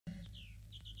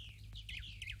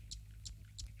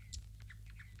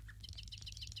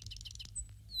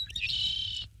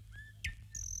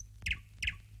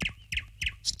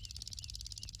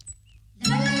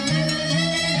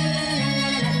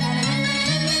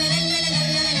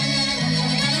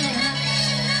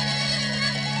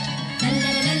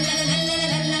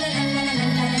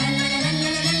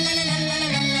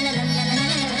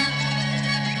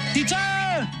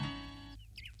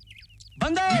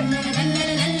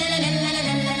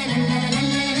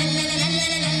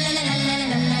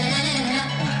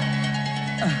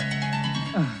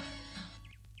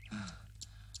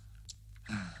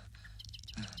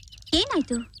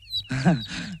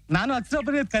ನಾನು ಅಕ್ಷರ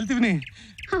ಬರೆಯೋದು ಕಲ್ತಿವ್ನಿ.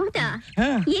 ಹೌದಾ?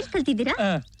 ಏನ್ ಕಲ್ತಿದ್ದೀರಾ?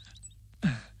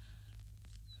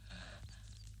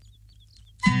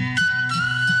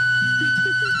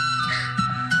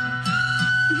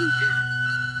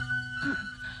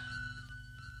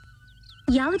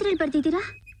 ಯಾವ್ದ್ರಲ್ಲಿ ಬರ್ತಿದ್ದೀರಾ?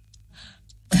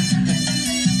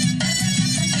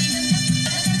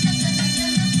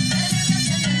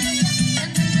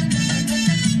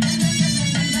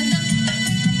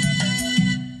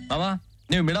 ಮಾವ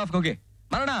ನೀವು ಮಿಡ್ ಆಫ್ ಹೋಗಿ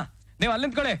ಮರಣ, ನೀವು ಅಲ್ಲಿ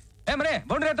ನಿಂತ್ಕೊಳ್ಳಿ. ಮರೇ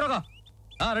ಬೌಂಡ್ರಿ ಹತ್ರ ಹೋಗೋ.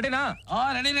 ರೆಡಿನಾ?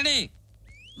 Ready ready.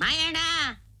 ಮಾಯಣ್ಣ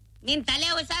ನಿನ್ ತಲೆ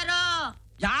ಹುಷಾರು.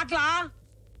 ಯಾಕ್ಲಾ?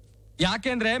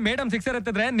 ಯಾಕೆಂದ್ರೆ ಮೇಡಮ್ ಸಿಕ್ಸರ್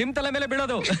ಎತ್ತಿದ್ರೆ ನಿಮ್ ತಲೆ ಮೇಲೆ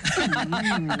ಬೀಳೋದು.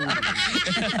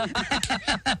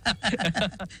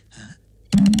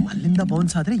 ಅಲ್ಲಿಂದ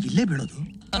ಬೌನ್ಸ್ ಆದ್ರೆ ಇಲ್ಲೇ ಬೀಳೋದು.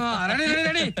 Ready ready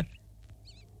ready.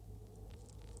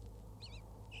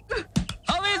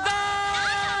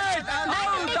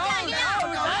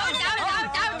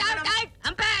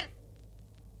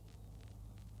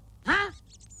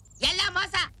 ಎಲ್ಲ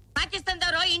ಮೋಸ.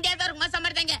 ಪಾಕಿಸ್ತಾನದವರು ಇಂಡಿಯಾದವ್ರಿಗೆ ಮೋಸ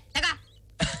ಮಾಡ್ದಂಗೆ.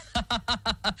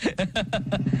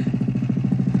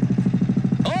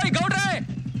 ಓಯ್ ಗೌಡ್ರೆ,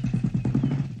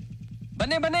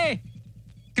 ಬನ್ನಿ ಬನ್ನಿ,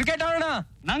 ಕ್ರಿಕೆಟ್ ಆಡೋಣ.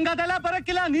 ನಂಗದೆಲ್ಲ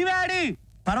ಬರಕ್ಕಿಲ್ಲ, ನೀವೇ ಆಡಿ.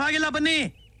 ಪರವಾಗಿಲ್ಲ ಬನ್ನಿ.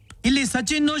 ಇಲ್ಲಿ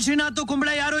ಸಚಿನ್, ಶ್ರೀನಾಥ್,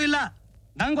 ಕುಂಬಳೆ ಯಾರು ಇಲ್ಲ.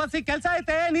 ನಂಗೊಸಿ ಕೆಲ್ಸ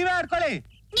ಐತೆ, ನೀವೇ ಆಡ್ಕೊಳ್ಳಿ.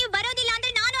 ನೀವು ಬರೋದಿಲ್ಲ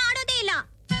ಅಂದ್ರೆ ನಾನು ಆಡೋದೇ ಇಲ್ಲ.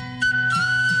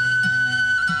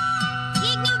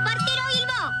 ಈಗ ನೀವು ಬರ್ತೀರೋ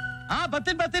ಇಲ್ವೋ?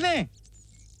 ಬರ್ತೀನಿ.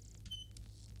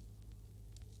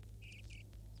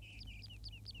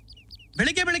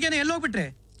 ಬೆಳಿಗ್ಗೆ ಬೆಳಿಗ್ಗೆನೆ ಎಲ್ಲೋಗ್ಬಿಟ್ರೆ?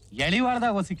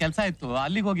 ಎಳಿವಾಳದಾಗ ಹೊಸಿ ಕೆಲ್ಸ ಇತ್ತು,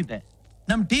 ಅಲ್ಲಿಗೆ ಹೋಗಿದ್ದೆ.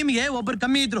 ನಮ್ ಟೀಮ್ಗೆ ಒಬ್ರು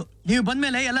ಕಮ್ಮಿ ಇದ್ರು, ನೀವು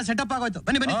ಬಂದ್ಮೇಲೆ ಎಲ್ಲ ಸೆಟಪ್ ಆಗೋಯ್ತು.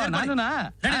 ಬನ್ನಿ ಬನ್ನಿ.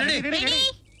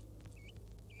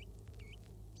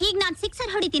 ಈಗ ನಾನ್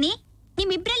ಸಿಕ್ಸರ್ ಹೊಡಿತೀನಿ,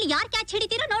 ನಿಮ್ಮಿಬ್ರಲ್ಲಿ ಯಾರ್ ಕ್ಯಾಚ್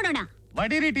ಹಿಡಿತೀರೋ ನೋಡೋಣ.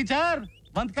 ಬಡೀರಿ ಟೀಚರ್,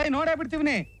 ಒಂದ್ ಕೈ ನೋಡೇ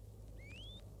ಬಿಡ್ತೀವಿ.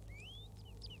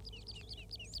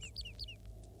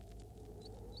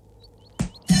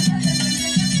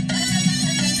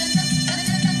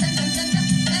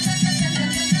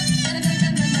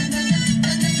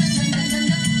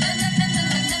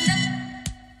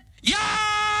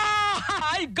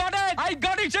 I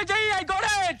got it, Shetty! I got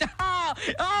it!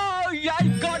 Oh, I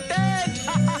got it!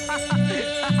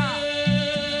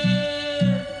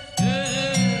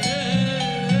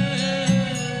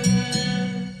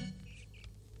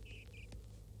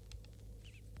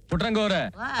 ಪುಟ್ರಂಗವ್ರೆ,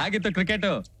 ಆಗಿತ್ತು ಕ್ರಿಕೆಟ್?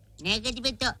 ನೆಗದ್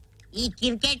ಬಿತ್ತು. ಈ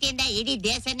ಕ್ರಿಕೆಟ್ ಇಂದ ಇಡೀ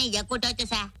ದೇಶನೇ ಎಕ್ಕುಟ್ಟೋಯ್ತು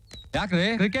ಸರ್. ಯಾಕ್ರಿ?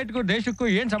 ಕ್ರಿಕೆಟ್ಗೂ ದೇಶಕ್ಕೂ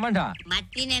ಏನ್ ಸಂಬಂಧ?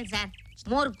 ಮತ್ತಿನೇನ್ ಸರ್,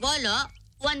 3 ಗೋಲು,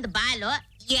 1 ಬಾಲು,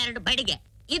 2 ಬಡಿಗೆ.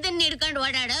 ಇದನ್ನ ಹಿಡ್ಕೊಂಡು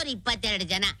ಓಡಾಡೋರು 22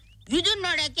 ಜನ. ಇದನ್ನ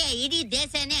ನೋಡಕ್ಕೆ ಇಡೀ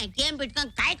ದೇಶನೇ ಗೇಮ್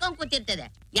ಬಿಟ್ಕೊಂಡ್ ಕಾಯ್ಕೊಂಡ್ ಕೂತಿರ್ತದೆ.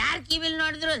 ಯಾರ್ ಕಿವಿಲ್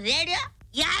ನೋಡಿದ್ರು ರೇಡಿಯೋ,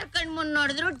 ಯಾರ್ ಕಣ್ ಮುಂದ್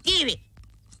ನೋಡಿದ್ರು ಟಿವಿ.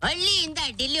 ಹಳ್ಳಿಯಿಂದ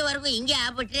ಡಿಲ್ಲಿವರೆಗೂ ಹಿಂಗೆ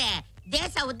ಆಗ್ಬಿಟ್ರೆ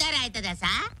ದೇಶ ಉದ್ಧಾರ ಆಯ್ತದ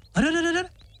ಸರ್? ಅರೆ,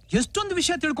 ಎಷ್ಟೊಂದು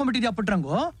ವಿಷಯ ತಿಳ್ಕೊಂಡ್ಬಿಟ್ಟಿದ್ಯಾ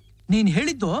ಪುಟ್ರಂಗು. ನೀನ್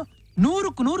ಹೇಳಿದ್ದು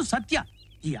 100ಕ್ಕೆ 100 ಸತ್ಯ.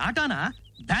 ಈ ಆಟನ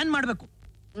ಬ್ಯಾನ್ ಮಾಡ್ಬೇಕು.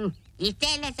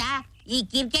 ಇಷ್ಟೇ ಇಲ್ಲ ಸರ್, ಈ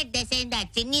ಕ್ರಿಕೆಟ್ ದೆಸೆಯಿಂದ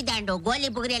ಚಿನ್ನಿ ದಾಂಡು, ಗೋಲಿ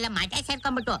ಬುಗುರಿ ಎಲ್ಲ ಮಠ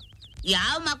ಸೇರ್ಕೊಂಡ್ಬಿಟ್ಟು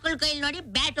ಯಾವ ಮಕ್ಕಳ ಕೈಲಿ ನೋಡಿ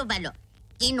ಬ್ಯಾಟು ಬಾಲು.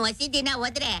 ಇನ್ ಹೊಸಿ ದಿನ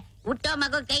ಹೋದ್ರೆ ಹುಟ್ಟೋ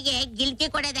ಮಗು ಕೈಗೆ ಗಿಲ್ಕಿ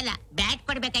ಕೊಡೋದಲ್ಲ, ಬ್ಯಾಟ್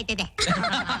ಕೊಡ್ಬೇಕಾಯ್ತದೆ.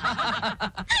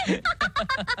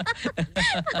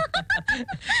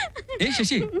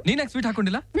 ಶಶಿ, ನೀನ್ ಸ್ವೀಟ್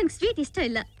ಹಾಕೊಂಡಿಲ್ಲ? ನಂಗೆ ಸ್ವೀಟ್ ಇಷ್ಟ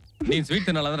ಇಲ್ಲ. ನೀನ್ ಸ್ವೀಟ್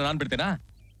ತಿನ್ನಲ್ಲ ಅಂದ್ರೆ ನಾನ್ ಬಿಡ್ತೇನಾ?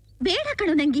 ಬೇಡ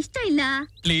ಕಣೋ, ನಂಗೆ ಇಷ್ಟ ಇಲ್ಲ.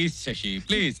 Please Shashi,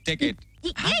 please take it.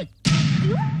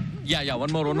 Yeah,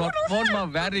 one more,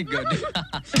 very good.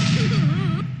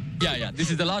 Yeah, this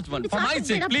is the last one. For my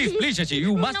sake, please Shashi,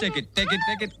 you must take it.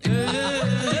 Take it.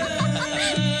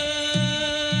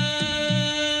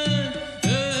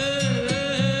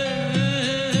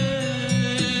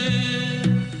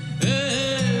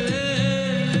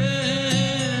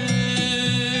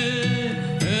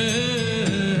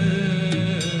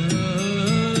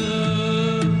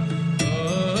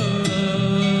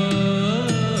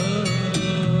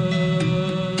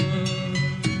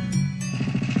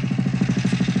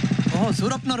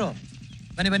 ಸೂರಪ್ಪನವರು,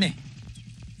 ಬನ್ನಿ.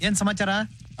 ಏನ್ ಸಮಾಚಾರ?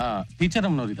 ಟೀಚರ್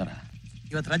ಅಮ್ಮನವ್ರು ಇದಾರ?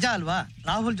 ಇವತ್ತು ರಜಾ ಅಲ್ವಾ,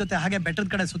 ರಾಹುಲ್ ಜೊತೆ ಹಾಗೆ ಬೆಟ್ಟದ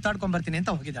ಕಡೆ ಸುತ್ತಾಡ್ಕೊಂಡ್ ಬರ್ತೀನಿ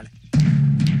ಅಂತ ಹೋಗಿದ್ದಾಳೆ.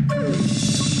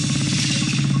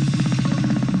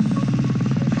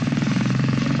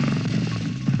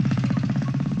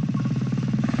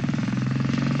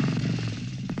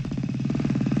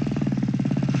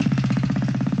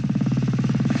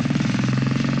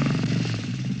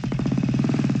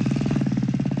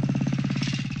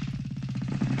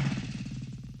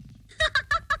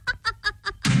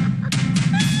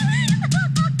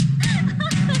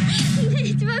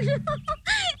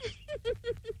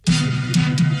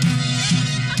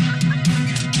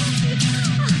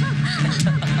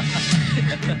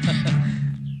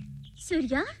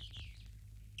 ಸೂರ್ಯ,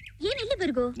 ಏನ್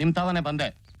ಇಲ್ಲಿವರೆಗೂ? ನಿಮ್ ತಾವನೆ ಬಂದೆ.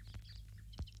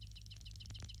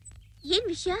 ಏನ್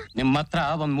ವಿಷಯ? ನಿಮ್ ಹತ್ರ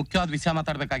ಒಂದ್ ಮುಖ್ಯವಾದ ವಿಷಯ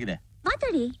ಮಾತಾಡ್ಬೇಕಾಗಿದೆ.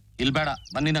 ಮಾತಾಡಿ. ಇಲ್ಲಿ ಬೇಡ,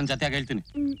 ಬನ್ನಿ ನನ್ನ ಜೊತೆಯಾಗಿ ಹೇಳ್ತೀನಿ.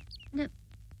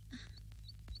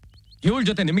 ಇವಳ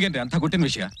ಜೊತೆ ನಿಮ್ಗೇನ್ರಿ ಅಂತ ಗುಟ್ಟಿನ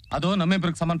ವಿಷಯ? ಅದು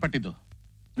ನಮ್ಮಿಬ್ರಿಗೆ ಸಂಬಂಧಪಟ್ಟಿದ್ದು.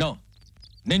 ನೋ,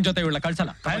 ನಿನ್ ಜೊತೆ ಇವಳ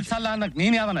ಕಳ್ಸಲ್ಲ. ಕಳ್ಸಲ್ಲ ಅನ್ನಕ್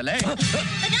ನೀನ್ ಯಾವನಲ್ಲೇ?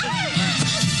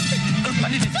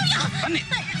 ಬನ್ನಿ ಬನ್ನಿ.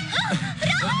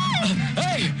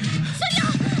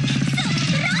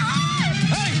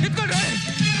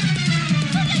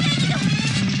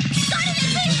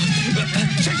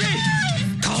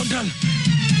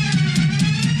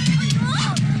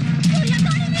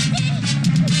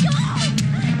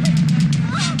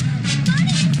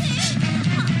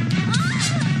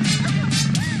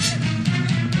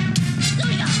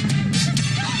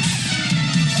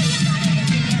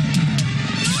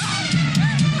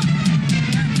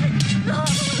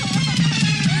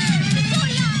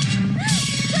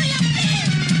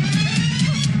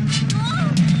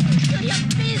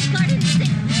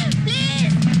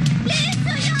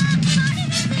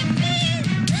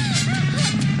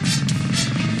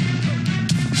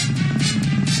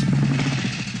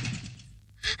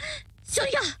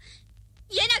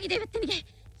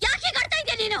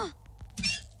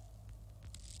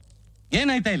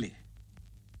 ಏನಾಯ್ತಾ ಇಲ್ಲಿ?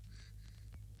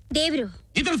 ದೇವ್ರು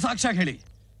ಇದ್ರ ಸಾಕ್ಷ್ಯ ಹೇಳಿ.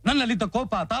 ನನ್ನಲ್ಲಿದ್ದ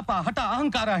ಕೋಪ, ತಾಪ, ಹಠ,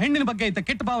 ಅಹಂಕಾರ, ಹೆಣ್ಣಿನ ಬಗ್ಗೆ ಇದ್ದ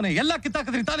ಕೆಟ್ಟ ಭಾವನೆ ಎಲ್ಲ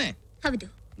ಕಿತ್ತಾಕದ್ರಿ ತಾನೆ? ಹೌದು.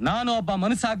 ನಾನು ಒಬ್ಬ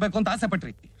ಮನುಷ್ಯ ಆಗ್ಬೇಕು ಅಂತ ಆಸೆ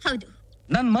ಪಟ್ರಿ. ಹೌದು.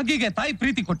 ನನ್ ಮಗಿಗೆ ತಾಯಿ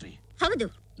ಪ್ರೀತಿ ಕೊಟ್ರಿ. ಹೌದು.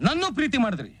 ನನ್ನೂ ಪ್ರೀತಿ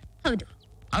ಮಾಡಿದ್ರಿ. ಹೌದು.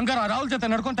 ಹಂಗಾರ ರಾಹುಲ್ ಜೊತೆ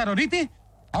ನಡ್ಕೊಂತಾ ಇರೋ ರೀತಿ,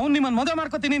 ಅವ್ನ್ ನಿಮ್ಮನ್ ಮದುವೆ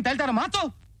ಮಾಡ್ಕೋತೀನಿ ಅಂತ ಹೇಳ್ತಾರ ಮಾತು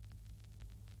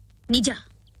ನಿಜ.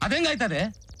 ಅದೆಂಗಾಯ್ತದೆ?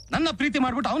 ನನ್ನ ಪ್ರೀತಿ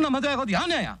ಮಾಡ್ಬಿಟ್ಟು ಅವನ್ನ ಮದುವೆ ಆಗೋದು ಯಾವ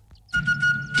ನ್ಯಾಯ?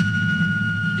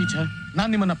 ಟೀಚರ್, ನಾನ್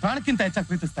ನಿಮ್ಮನ್ನ ಪ್ರಾಣಕ್ಕಿಂತ ಹೆಚ್ಚಾಗಿ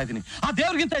ಪ್ರೀತಿಸ್ತಾ ಇದ್ದೀನಿ, ಆ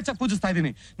ದೇವ್ರಿಗಿಂತ ಹೆಚ್ಚಾಗಿ ಪೂಜಿಸ್ತಾ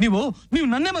ಇದ್ದೀನಿ. ನೀವು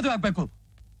ನನ್ನೇ ಮದುವೆ ಆಗ್ಬೇಕು.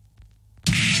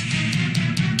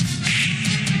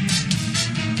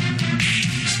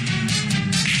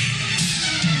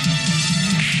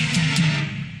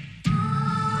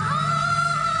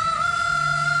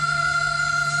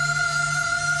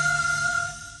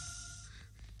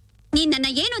 ನೀನ್ ನನ್ನ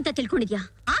ಏನು ಅಂತ ತಿಳ್ಕೊಂಡಿದ್ಯಾ?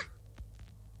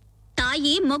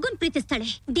 ತಾಯಿ ಮಗುನ್ ಪ್ರೀತಿಸ್ತಾಳೆ,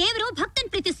 ದೇವರು ಭಕ್ತನ್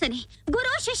ಪ್ರೀತಿಸ್ತಾನೆ,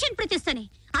 ಗುರು ಶಿಷ್ಯನ್ ಪ್ರೀತಿಸ್ತಾನೆ.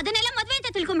 ಅದನ್ನೆಲ್ಲ ಮದ್ವೆ ಅಂತ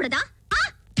ತಿಳ್ಕೊಂಡ್ಬಿಡದ?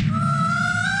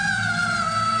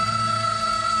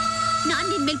 ನಾನ್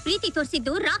ನಿನ್ ಮೇಲೆ ಪ್ರೀತಿ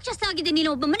ತೋರಿಸಿದ್ದು ರಾಕ್ಷಸ ಆಗಿದೆ ನೀನು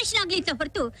ಒಬ್ಬ ಮನುಷ್ಯನಾಗ್ಲಿ ಅಂತ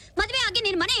ಹೊರತು ಮದ್ವೆ ಆಗಿ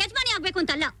ನಿನ್ ಮನೆ ಯಜಮಾನಿ ಆಗ್ಬೇಕು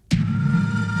ಅಂತಲ್ಲ.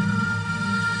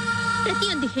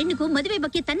 ಪ್ರತಿಯೊಂದು ಹೆಣ್ಣಿಗೂ ಮದುವೆ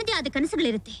ಬಗ್ಗೆ ತನ್ನದೇ ಆದ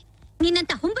ಕನಸುಗಳಿರುತ್ತೆ.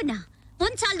 ನಿನ್ನಂತ ಹುಂಬನ್ನ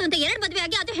ಒಂದ್ ಸಾಲದು ಅಂತ 2 ಮದ್ವೆ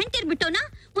ಆಗಿ ಅದು ಹೆಂಡ್ತಿರ್ಬಿಟ್ಟೋನ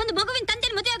ಒಂದು ಮಗುವಿನ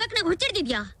ತಂದೆನ ಮದುವೆ ಆಗಕ್ ನಾಗ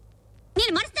ಹುಚ್ಚಿಡ್ದಿದ್ಯಾ?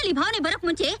 ನಿನ್ ಮನಸ್ಸಿನಲ್ಲಿ ಭಾವನೆ ಬರಕ್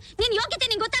ಮುಂಚೆ ನಿನ್ ಯೋಗ್ಯತೆ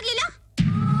ನಿಂಗೆ ಗೊತ್ತಾಗ್ಲಿಲ್ಲ?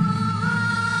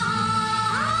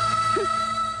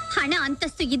 ಹಣ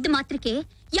ಅಂತಸ್ತು ಇದ್ದ ಮಾತ್ರಕ್ಕೆ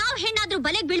ಯಾವ ಹೆಣ್ಣಾದ್ರೂ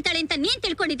ಬಲೆಗ್ ಬೀಳ್ತಾಳೆ ಅಂತ ನೀನ್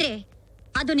ತಿಳ್ಕೊಂಡಿದ್ರೆ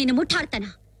ಅದು ನಿನ್ನ ಮುಟ್ಟಾಳ್ತನ.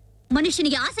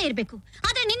 ಮನುಷ್ಯನಿಗೆ ಆಸೆ ಇರ್ಬೇಕು,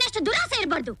 ಆದ್ರೆ ನಿನ್ನಷ್ಟು ದುರಾಸೆ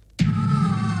ಇರಬಾರ್ದು.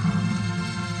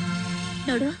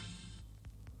 ನೋಡು,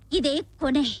 ಇದೇ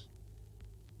ಕೊನೆ.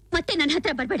 ಮತ್ತೆ ನನ್ನ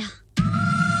ಹತ್ರ ಬರ್ಬೇಡ,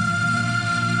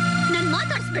 ನನ್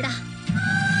ಮಾತಾಡ್ಸ್ಬೇಡ,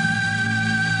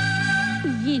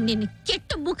 ಈ ನಿನ್ನ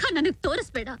ಕೆಟ್ಟ ಮುಖ ನನಗ್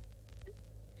ತೋರಿಸ್ಬೇಡ.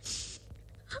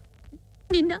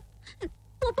 ನಿನ್ನ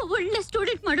ಒಬ್ಬ ಒಳ್ಳೆ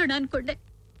ಸ್ಟೂಡೆಂಟ್ ಮಾಡೋಣ ಅನ್ಕೊಂಡೆ.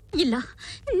 ಇಲ್ಲ,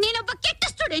 ನೀನೊಬ್ಬ ಕೆಟ್ಟ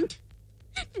ಸ್ಟೂಡೆಂಟ್.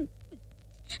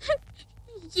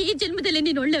 ಈ ಜನ್ಮದಲ್ಲಿ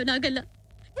ನೀನು ಒಳ್ಳೆಯವನಾಗಲ್ಲ.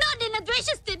 ನಾನು ನಿನ್ನ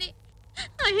ದ್ವೇಷಿಸ್ತೀನಿ.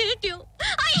 I hate you,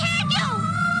 I hate you.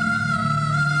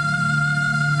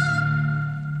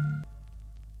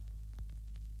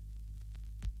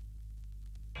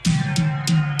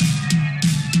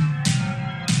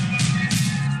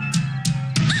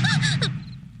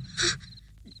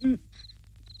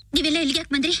 ನೀವೆಲ್ಲ ಎಲ್ಲಿಗೆ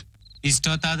ಯಾಕೆ ಬಂದ್ರಿ?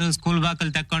 ಇಷ್ಟೊತ್ತಾದ್ರೂ ಸ್ಕೂಲ್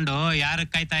ಬಾಕಲ್ ತಕ್ಕೊಂಡು ಯಾರ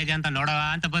ಕಾಯ್ತಾ ಇದೆ ಅಂತ ನೋಡವ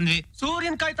ಅಂತ ಬಂದ್ವಿ.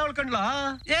 ಸೂರ್ಯನ್ ಕಾಯ್ತಾ ಉಳ್ಕೊಂಡ್ಲಾ?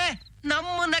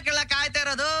 ನಮ್ಮನ್ನ ಕೆಳ ಕಾಯ್ತಾ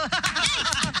ಇರೋದು.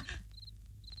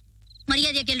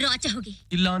 ಮರ್ಯಾದೆಗೆ ಎಲ್ರೂ ಆಚೆ ಹೋಗಿ.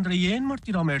 ಇಲ್ಲ ಅಂದ್ರೆ ಏನ್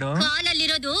ಮಾಡ್ತೀರಾ ಮೇಡಮ್?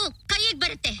 ಕಾಲಲ್ಲಿರೋದು ಕೈಗೆ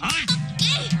ಬರುತ್ತೆ.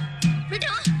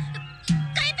 ಬಿಡು,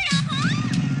 ಕೈ ಬಿಡು.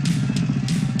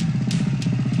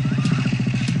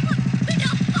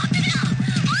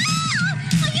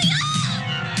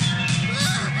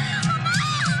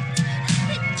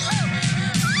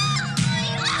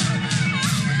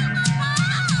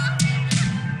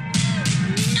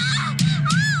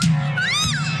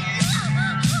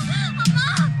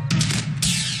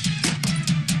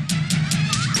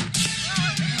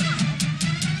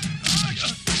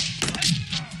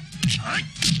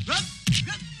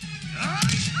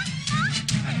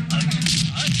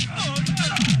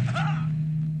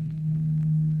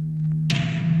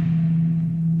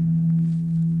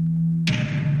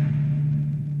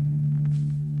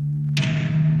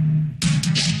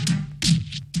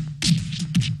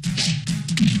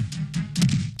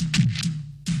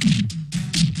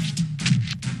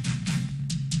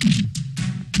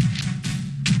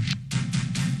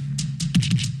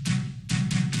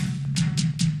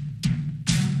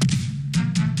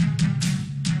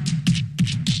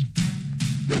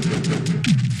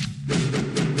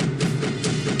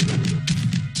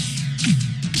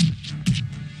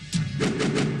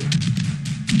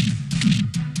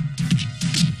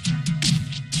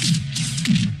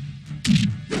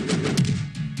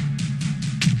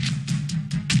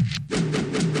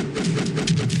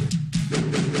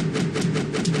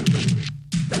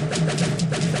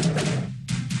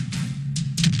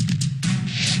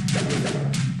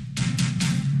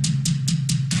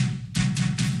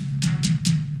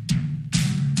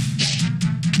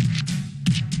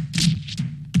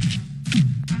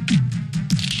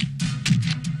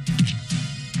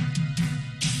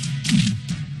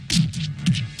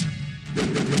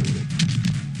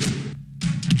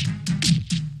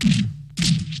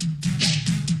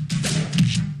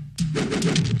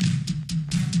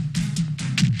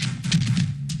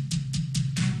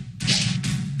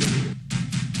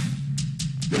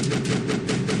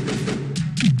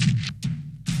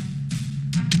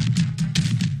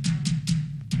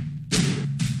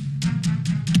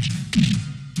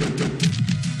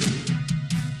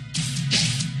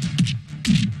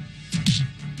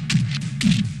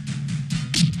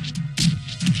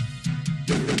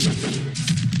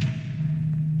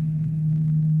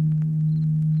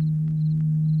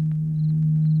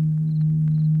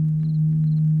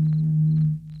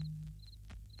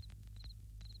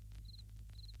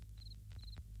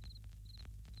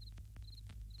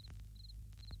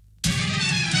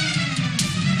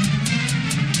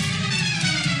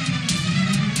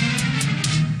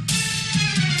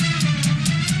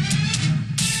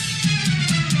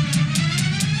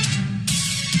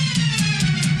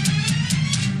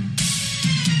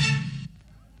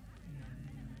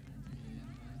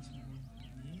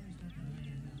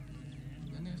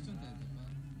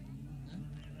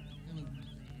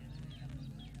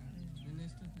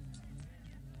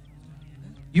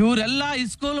 ಇವರೆಲ್ಲ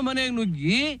ಸ್ಕೂಲ್ ಮನೆಗೆ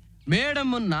ನುಗ್ಗಿ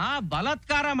ಮೇಡಮ್ಮನ್ನ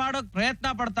ಬಲಾತ್ಕಾರ ಮಾಡೋಕ್ ಪ್ರಯತ್ನ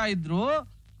ಪಡ್ತಾ ಇದ್ರು.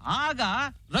 ಆಗ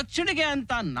ರಕ್ಷಣೆಗೆ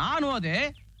ಅಂತ ನಾನು ಹೋದೆ.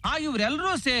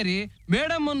 ಇವ್ರೆಲ್ರೂ ಸೇರಿ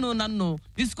ಮೇಡಮ್ಮನ್ನು ನನ್ನ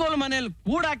ಸ್ಕೂಲ್ ಮನೇಲಿ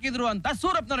ಕೂಡಾಕಿದ್ರು ಅಂತ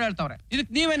ಸೂರಪ್ಪನವ್ರು ಹೇಳ್ತಾವ್ರೆ.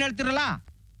 ಇದಕ್ ನೀವೇನ್ ಹೇಳ್ತಿರಲ್ಲ?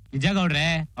 ನಿಜ ಗೌಡ್ರೆ,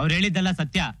 ಅವ್ರು ಹೇಳಿದ್ದೆಲ್ಲ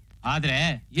ಸತ್ಯ. ಆದ್ರೆ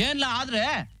ಏನ್ಲ ಆದ್ರೆ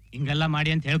ಹಿಂಗೆಲ್ಲ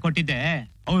ಮಾಡಿ ಅಂತ ಹೇಳ್ಕೊಟ್ಟಿದ್ದೆ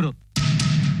ಅವರು.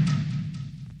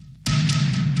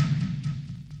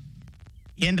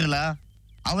 ಏನ್ರಲ್ಲ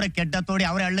ಅವ್ರ ಕೆಡ್ಡ ತೋಡಿ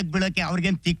ಅವ್ರ ಹಳ್ಳಕ್ ಬೀಳಕ್ಕೆ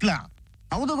ಅವ್ರಿಗೇನ್ ತಿಕ್ಲ?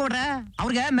 ಹೌದು ಗೌಡ್ರೆ,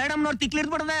 ಅವ್ರಿಗೆ ಮೇಡಮ್ನವ್ರ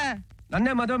ತಿಕ್ಲಿರ್ಬಿಡದೆ.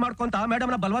 ನನ್ನೇ ಮದುವೆ ಮಾಡ್ಕೊಂತ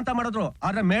ಮೇಡಮ್ನ ಬಲವಂತ ಮಾಡಿದ್ರು.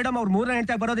 ಆದ್ರೆ ಮೇಡಮ್ ಅವ್ರ 3ನೇ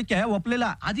ಹೆಂಡತಿಯಾಗಿ ಬರೋದಕ್ಕೆ ಒಪ್ಲಿಲ್ಲ.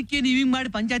 ಅದಕ್ಕೆ ನೀವ್ ಹಿಂಗ್ ಮಾಡಿ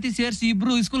ಪಂಚಾಯತಿ ಸೇರ್ಸಿ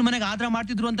ಇಬ್ರು ಸ್ಕೂಲ್ ಮನೆಗೆ ಆದ್ರ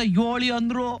ಮಾಡ್ತಿದ್ರು ಅಂತ ಹೇಳಿ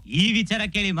ಅಂದ್ರು. ಈ ವಿಚಾರ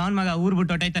ಕೇಳಿ ಮಾವನ್ ಮಗ ಊರ್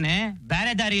ಬಿಟ್ಟು ಹೊಟ್ಟೈತಾನೆ.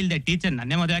 ಬೇರೆ ದಾರಿ ಇಲ್ದೆ ಟೀಚರ್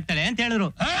ನನ್ನೇ ಮದುವೆ ಆಗ್ತಾಳೆ ಅಂತ ಹೇಳಿದ್ರು.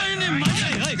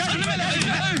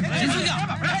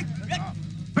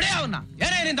 ಅವನ್ನ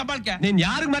ಏನೇನಿಂದ ಬಳಕೆ. ನೀನ್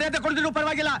ಯಾರಿಗ್ ಮರ್ಯಾದೆ ಕೊಡ್ತಿದ್ರು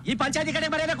ಪರವಾಗಿಲ್ಲ, ಈ ಪಂಚಾಯತಿ ಕಡೆ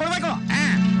ಮರ್ಯಾದೆ ಕೊಡ್ಬೇಕು.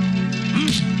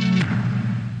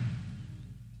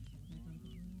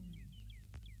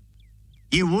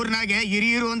 ಈ ಊರ್ನಾಗೆ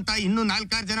ಹಿರಿಯರು ಅಂತ ಇನ್ನೂ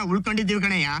 4-6 ಜನ ಉಳ್ಕೊಂಡಿದ್ದೀವಿ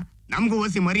ಕಣಯ್ಯ. ನಮ್ಗೂ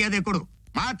ಓಸಿ ಮರ್ಯಾದೆ ಕೊಡು.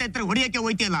 ಮಾತೆತ್ರ ಹೊಡಿಯಕ್ಕೆ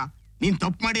ಹೋಯ್ತಿಯಲ್ಲ, ನೀನ್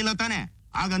ತಪ್ಪು ಮಾಡಿಲ್ಲ ತಾನೆ?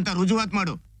 ಹಾಗಂತ ರುಜುವಾತ್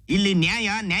ಮಾಡು. ಇಲ್ಲಿ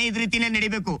ನ್ಯಾಯದ ರೀತಿನೇ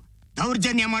ನಡಿಬೇಕು.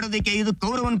 ದೌರ್ಜನ್ಯ ಮಾಡೋದಕ್ಕೆ ಇದು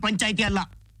ಕೌರವನ್ ಪಂಚಾಯತಿ ಅಲ್ಲ.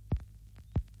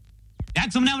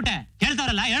 ಯಾಕೆ ಸುಮ್ನೆ ಬಿಟ್ಟೆ?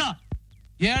 ಕೇಳ್ತಾರಲ್ಲ ಹೇಳೋ.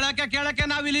 ಕೇಳಕ್ಕೆ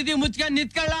ನಾವ್ ಇಲ್ಲಿದೀವಿ, ಮುಚ್ಕೊಂಡ್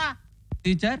ನಿತ್ಕೊಳ್ಳ.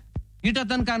 ಟೀಚರ್, ಇಟ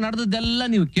ತನಕ ನಡೆದದ್ದೆಲ್ಲ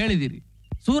ನೀವು ಕೇಳಿದಿರಿ.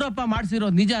 ಸೂರಪ್ಪ ಮಾಡ್ಸಿರೋ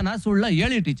ನಿಜಾನ ಸುಳ್ಳ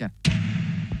ಹೇಳಿ ಟೀಚರ್.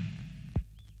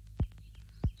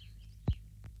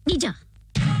 ನಿಜ.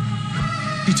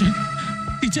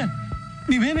 ಟೀಚರ್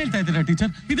ನೀವೇನ್ ಹೇಳ್ತಾ ಇದ್ದೀರಾ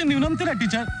ಟೀಚರ್? ಇದನ್ನ ನೀವು ನಂಬ್ತೀರಾ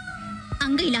ಟೀಚರ್?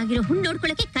 ಅಂಗೈಲಾಗಿರೋ ಹುಣ್ಣು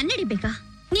ನೋಡ್ಕೊಳಕ್ಕೆ ಕನ್ನಡಿ ಬೇಕಾ?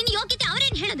 ನಿನ್ ಯೋಗ್ಯತೆ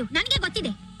ಅವ್ರೇನ್ ಹೇಳೋದು ನನಗೆ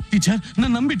ಗೊತ್ತಿದೆ. ಟೀಚರ್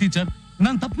ನಾನ್ ನಂಬಿ ಟೀಚರ್.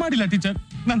 ನಾನ್ ತಪ್ಪು ಮಾಡಿಲ್ಲ ಟೀಚರ್,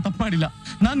 ನಾನ್ ತಪ್ಪು ಮಾಡಿಲ್ಲ.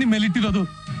 ನಾನ್ ನಿಮ್ಮ ಮೇಲೆ ಇಟ್ಟಿರೋದು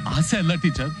ಆಸೆ ಅಲ್ಲ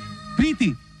ಟೀಚರ್, ಪ್ರೀತಿ.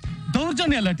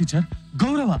 ದೌರ್ಜನ್ಯ ಅಲ್ಲ ಟೀಚರ್,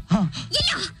 ಗೌರವ.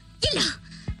 ಇಲ್ಲ ಇಲ್ಲ,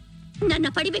 ನನ್ನ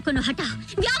ಪಡಿಬೇಕು ಅನ್ನೋ ಹಠ,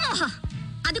 ವ್ಯಾಮೋಹ,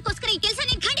 ಅದಕ್ಕೋಸ್ಕರ ಈ ಕೆಲಸ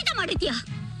ನೀನ್ ಖಂಡಿತ ಮಾಡಿದ್ಯಾ?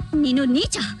 ನೀನು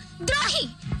ನೀಚ, ದ್ರೋಹಿ.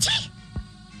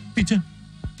 ಟೀಚರ್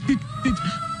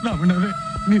ರಾವಣರೇ,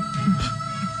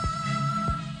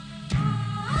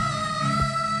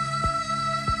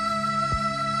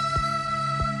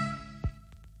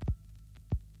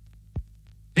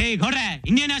 ಗೌಡ್ರೆ,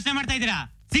 ಇನ್ನೇನು ಯೋಚನೆ ಮಾಡ್ತಾ ಇದ್ದೀರಾ?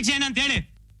 ಶಿಕ್ಷೆ ಏನಂತ ಹೇಳಿ.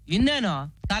 ಇನ್ನೇನು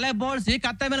ತಲೆ ಬೋಳ್ಸಿ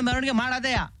ಕತ್ತೆ ಮೇಲೆ ಮೆರವಣಿಗೆ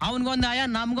ಮಾಡದೆಯ. ಅವನ್ಗೊಂದ್ ನ್ಯಾಯ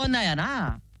ನಮ್ಗೊಂದ್ ನ್ಯಾಯನಾ?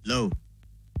 ಲವ್,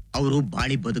 ಅವರು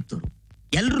ಬಾಳಿ ಬದುಕ್ತವ್ರು.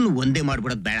 ಎಲ್ರು ಒಂದೇ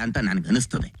ಮಾಡ್ಬಿಡೋದ್ ಬೇಡ ಅಂತ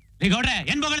ನನ್ಗನಿಸ್ತದೆ. ಗೌಡ್ರೆ,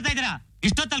 ಏನ್ ಬೊಗಳ್ತಾ ಇದ್ದೀರಾ?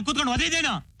 ಇಷ್ಟೊತ್ತಲ್ಲಿ ಕೂತ್ಕೊಂಡು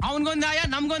ಓದಿದೇನು? ಅವನ್ಗೊಂದ್ ನ್ಯಾಯ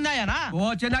ನಮ್ಗೊಂದ್ ನ್ಯಾಯನಾ? ಓ,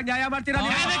 ಚೆನ್ನಾಗಿ ನ್ಯಾಯ ಮಾಡ್ತೀರಾ?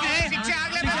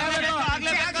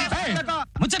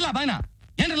 ಮುಚ್ಚಲ್ಲ ಬಾಯ್ನ.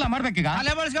 ಏನ್ರಲ್ಲ ಮಾಡ್ಬೇಕೀಗ?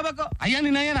 ತಲೆ ಬೋಳ್ಸ್ಕೋಬೇಕು. ಅಯ್ಯ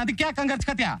ನಿನ್ನ ಏನ್ ಅದಕ್ಕೆ ಯಾಕೆ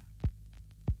ಹಂಗರ್ಚ್ಕತ್ಯ?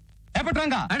 ಏ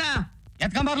ಪುಟ್ರಂಗ,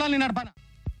 ಎತ್ಕೊಂಬರ್ಲ ನೀನ್ ಅಡ್ಪಾನ.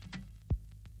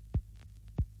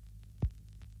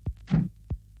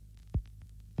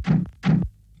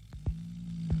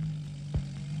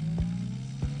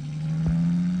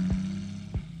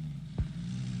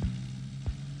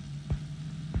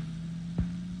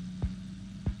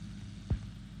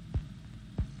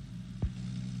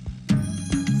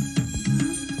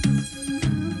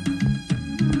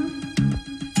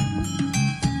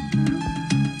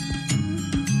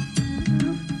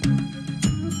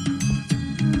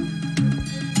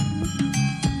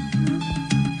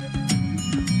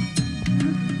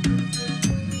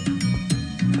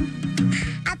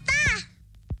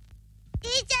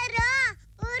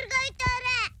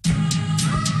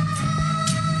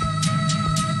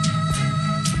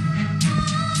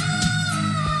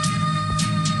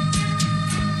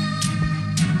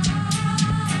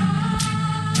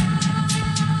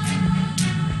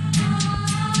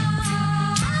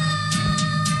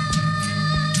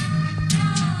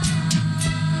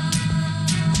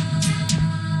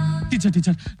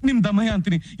 ಟೀಚರ್ ನಿಮ್ ದಮಯ್ಯ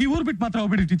ಅಂತೀನಿ, ಈ ಊರ್ ಬಿಟ್ಟು ಮಾತ್ರ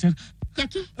ಹೋಗ್ಬೇಡಿ ಟೀಚರ್.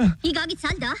 ಯಾಕೆ ಹೀಗಾಗಿ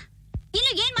ಸಾಲ್ದ?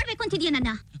 ಇನ್ನು ಏನ್ ಮಾಡ್ಬೇಕು ಅಂತಿದ್ಯಾ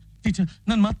ನನ್ನ? ಟೀಚರ್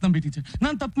ನನ್ ಮಾತ್ ನಂಬಿ ಟೀಚರ್,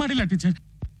 ನಾನ್ ತಪ್ಪು ಮಾಡಿಲ್ಲ ಟೀಚರ್.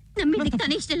 ನಂಬಿದ್ದಕ್ಕೆ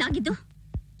ತಾನೇ ಇಷ್ಟೆಲ್ಲ ಆಗಿದ್ದು.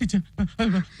 ಟೀಚರ್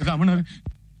ರಾಮಣ್ಣವ್ರೆ,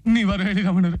 ನೀವಾರು ಹೇಳಿ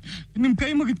ರಾಮಣ್ಣವ್ರೆ, ನಿಮ್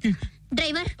ಕೈ ಮುಗಿದ್ಕೆ.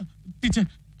 ಡ್ರೈವರ್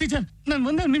ಟೀಚರ್ ನನ್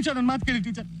ಒಂದೇ ನಿಮಿಷ ನನ್ ಮಾತ್ ಕೇಳಿ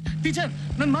ಟೀಚರ್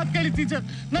ನನ್ ಮಾತ್ ಕೇಳಿ ಟೀಚರ್.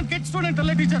 ನನ್ ಕೆಟ್ಟ ಸ್ಟೂಡೆಂಟ್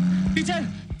ಅಲ್ಲ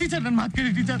ಟೀಚರ್ ನನ್ ಮಾತ್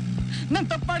ಕೇಳಿ ಟೀಚರ್. ನನ್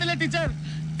ತಪ್ಪು ಮಾಡಿಲ್ಲ ಟೀಚರ್.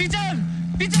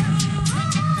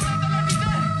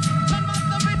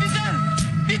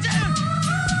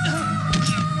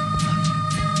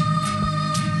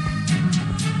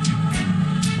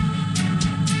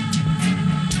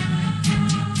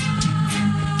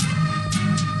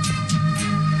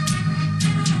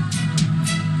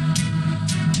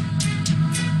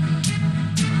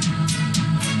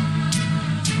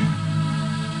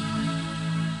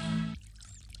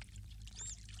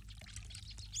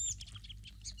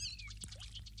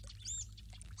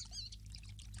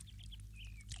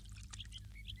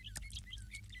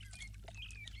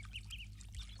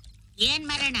 ಏನ್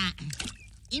ಮರಣ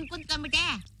ಹಿಂಗ್ ಕುಂತ್ಕೊಂಡ್ಬಿಟ್ಟೆ?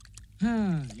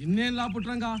 ಇನ್ನೇನ್ಲಾ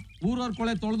ಪುಟ್ರಂಗ ಊರವ್ರ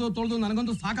ಕೊಳೆ ತೊಳ್ದು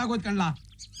ನನಗಂತೂ ಸಾಕಾಗೋಯ್ತು ಕಣ್ಲಾ.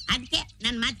 ಅದಕ್ಕೆ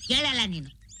ನನ್ ಮಾತ್ ಕೇಳಲ್ಲ ನೀನು.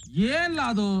 ಏನ್ಲ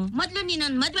ಅದು? ಮೊದ್ಲು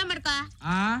ನೀನೊಂದ್ ಮದ್ವೆ ಮಾಡ್ಕೋ.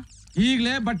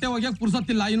 ಈಗ್ಲೇ ಬಟ್ಟೆ ಒಗ್ಯಕ್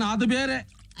ಪುರ್ಸತ್ತಿಲ್ಲ, ಇನ್ನು ಅದು ಬೇರೆ.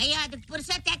 ಅಯ್ಯೋ ಅದಕ್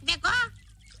ಪುರ್ಸತ್ ಯಾಕ್ಬೇಕು?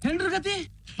 ಹೆಂಡ್ರ ಗತಿ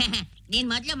ನೀನ್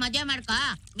ಮೊದ್ಲು ಮದ್ವೆ ಮಾಡ್ಕೋ,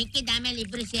 ಮಿಕ್ಕಿದ ಆಮೇಲೆ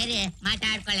ಇಬ್ರು ಸೇರಿ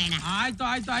ಮಾತಾಡ್ಕೊಳ್ಳೋಣ. ಆಯ್ತು.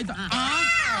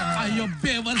 ಅಯ್ಯೋ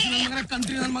ಬೇವರ್ಸ್ ನನ್ ಮಗನೇ,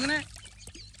 ಕಂತ್ರಿ ನನ್ ಮಗನೇ,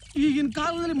 ಈಗಿನ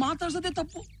ಕಾಲದಲ್ಲಿ ಮಾತಾಡ್ಸೋದೇ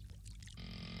ತಪ್ಪು.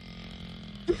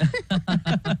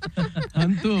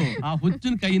 ಅಂತೂ ಆ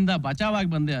ಹುಚ್ಚಿನ ಕೈಯಿಂದ ಬಚಾವಾಗಿ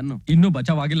ಬಂದೆ ಅನ್ನು. ಇನ್ನೂ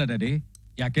ಬಚಾವಾಗಿಲ್ಲ ಡ್ಯಾಡಿ,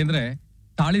 ಯಾಕೆಂದ್ರೆ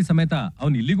ತಾಳಿ ಸಮೇತ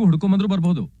ಅವ್ನ್ ಇಲ್ಲಿಗೂ ಹುಡ್ಕೊಂಬಂದ್ರು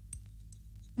ಬರ್ಬೋದು.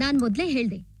 ನಾನ್ ಮೊದ್ಲೇ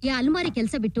ಹೇಳ್ದೆ ಈ ಅಲ್ಮಾರಿ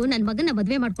ಕೆಲ್ಸ ಬಿಟ್ಟು ನನ್ ಮಗನ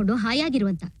ಮದ್ವೆ ಮಾಡ್ಕೊಂಡು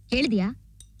ಹಾಯಾಗಿರುವಂತ. ಕೇಳಿದ್ಯಾ?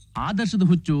 ಆದರ್ಶದ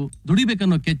ಹುಚ್ಚು,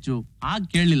 ದುಡಿಬೇಕನ್ನೋ ಕೆಚ್ಚು ಆಗ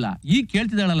ಕೇಳಲಿಲ್ಲ, ಈಗ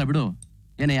ಕೇಳ್ತಿದ್ದಾಳಲ್ಲ ಬಿಡು.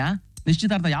 ಏನಯ್ಯ,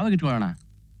 ನಿಶ್ಚಿತಾರ್ಥ ಯಾವಾಗ ಇಟ್ಕೊಳ್ಳೋಣ?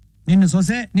 ನಿನ್ನ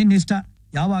ಸೊಸೆ ನಿನ್ನ ಇಷ್ಟ,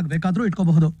 ಯಾವಾಗ ಬೇಕಾದ್ರೂ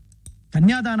ಇಟ್ಕೋಬಹುದು.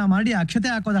 ಕನ್ಯಾದಾನ ಮಾಡಿ ಅಕ್ಷತೆ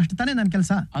ಹಾಕೋದಷ್ಟು ತಾನೇ ನನ್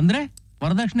ಕೆಲಸ. ಅಂದ್ರೆ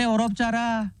ವರದಕ್ಷಿಣೆ ವರೋಪಚಾರ?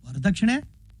 ವರದಕ್ಷಿಣೆ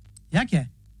ಯಾಕೆ?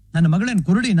 ನನ್ನ ಮಗಳೇನ್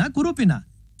ಕುರುಡಿನ ಕುರೂಪಿನ?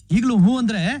 ಈಗ್ಲೂ ಹೂ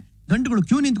ಅಂದ್ರೆ ಗಂಡುಗಳು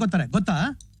ಕ್ಯೂ ನಿಂತ್ಕೋತಾರೆ ಗೊತ್ತಾ?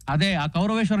 ಅದೇ ಆ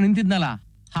ಕೌರವೇಶ್ವರ ನಿಂತಿದ್ನಲ್ಲ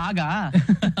ಹಾಗ.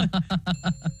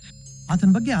 ಆತನ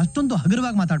ಬಗ್ಗೆ ಅಷ್ಟೊಂದು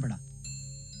ಹಗುರವಾಗಿ ಮಾತಾಡ್ಬೇಡ.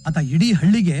 ಆತ ಇಡೀ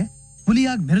ಹಳ್ಳಿಗೆ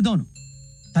ಹುಲಿಯಾಗಿ ಮೆರೆದವನು,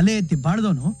 ತಲೆ ಎತ್ತಿ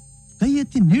ಬಾಳ್ದವನು, ಕೈ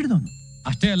ಎತ್ತಿ ನೀಡ್ದವನು.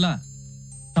 ಅಷ್ಟೇ ಅಲ್ಲ,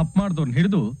 ತಪ್ಪು ಮಾಡ್ದವ್ನ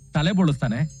ಹಿಡಿದು ತಲೆ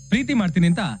ಬೋಳಿಸ್ತಾನೆ, ಪ್ರೀತಿ ಮಾಡ್ತೀನಿ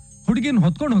ಅಂತ ಹುಡುಗಿನ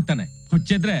ಹೊತ್ಕೊಂಡು ಹೋಗ್ತಾನೆ,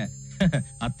 ಹುಚ್ಚಿದ್ರೆ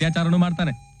ಅತ್ಯಾಚಾರನು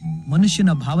ಮಾಡ್ತಾನೆ.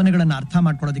 ಮನುಷ್ಯನ ಭಾವನೆಗಳನ್ನ ಅರ್ಥ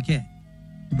ಮಾಡ್ಕೊಳ್ಳೋದಕ್ಕೆ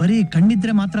ಬರೀ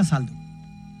ಕಣ್ಣಿದ್ರೆ ಮಾತ್ರ ಸಾಲದು,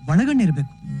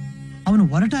 ಒಳಗಣ್ಣಿರ್ಬೇಕು. ಅವನು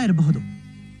ಒರಟ ಇರಬಹುದು,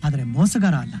 ಆದ್ರೆ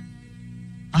ಮೋಸಗಾರ ಅಲ್ಲ.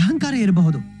 ಅಹಂಕಾರ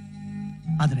ಇರಬಹುದು,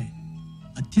 ಆದ್ರೆ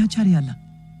ಅತ್ಯಾಚಾರಿ ಅಲ್ಲ.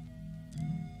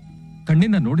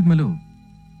 ಕಣ್ಣಿಂದ ನೋಡಿದ್ಮೇಲೂ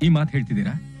ಈ ಮಾತು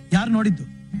ಹೇಳ್ತಿದ್ದೀರಾ? ಯಾರು ನೋಡಿದ್ದು?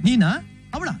 ನೀನಾ?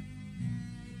 ಅವಳ?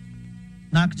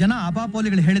 4 ಜನ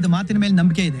ಅಪಾಪೋಲಿಗಳು ಹೇಳಿದ ಮಾತಿನ ಮೇಲೆ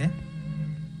ನಂಬಿಕೆ ಇದೆ,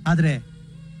 ಆದ್ರೆ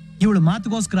ಇವಳು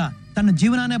ಮಾತುಗೋಸ್ಕರ ತನ್ನ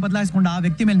ಜೀವನಾನೇ ಬದಲಾಯಿಸಿಕೊಂಡ ಆ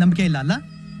ವ್ಯಕ್ತಿ ಮೇಲೆ ನಂಬಿಕೆ ಇಲ್ಲ ಅಲ್ಲ?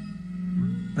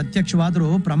 ಪ್ರತ್ಯಕ್ಷವಾದರೂ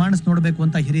ಪ್ರಮಾಣಿಸ್ ನೋಡಬೇಕು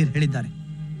ಅಂತ ಹಿರಿಯರು ಹೇಳಿದ್ದಾರೆ,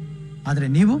 ಆದ್ರೆ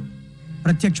ನೀವು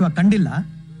ಪ್ರತ್ಯಕ್ಷವಾಗಿ ಕಂಡಿಲ್ಲ,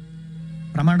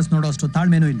 ಪ್ರಮಾಣಿಸ್ ನೋಡೋಷ್ಟು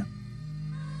ತಾಳ್ಮೇನೂ ಇಲ್ಲ.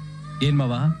 ಏನ್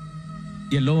ಮಾವ,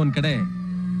 ಎಲ್ಲೋ ಒಂದ್ ಕಡೆ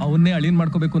ಅವನ್ನೇ ಅಳೀನ್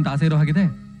ಮಾಡ್ಕೋಬೇಕು ಅಂತ ಆಸೆ ಇರೋ ಹಾಗಿದೆ.